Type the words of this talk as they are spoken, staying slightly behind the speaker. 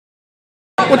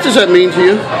What does that mean to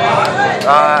you?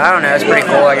 I don't know. It's pretty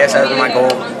cool. I guess that was my goal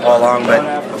all along, but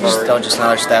still just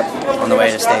another step on the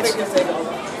way to states.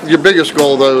 Your biggest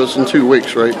goal, though, is in 2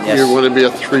 weeks, right? Yes. You want to be a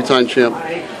 3-time champ.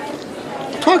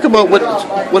 Talk about what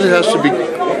it has to be.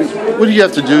 What do you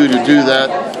have to do that?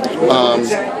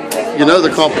 You know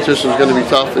the competition is going to be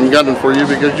tough and gunning for you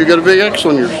because you got a big X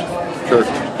on your shirt.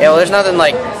 Yeah, well, there's nothing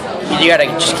like you got to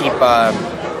just keep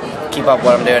up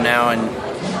what I'm doing now, and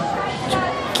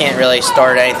can't really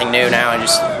start anything new now and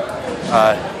just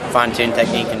fine-tune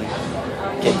technique and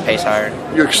get the pace higher.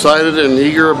 You're excited and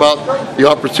eager about the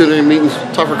opportunity of meeting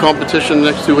tougher competition in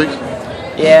the next 2 weeks?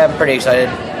 Yeah, I'm pretty excited.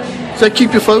 Does that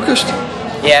keep you focused?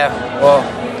 Yeah, well,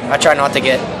 I try not to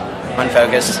get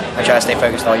unfocused. I try to stay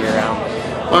focused all year round.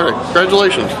 All right,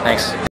 congratulations. Thanks.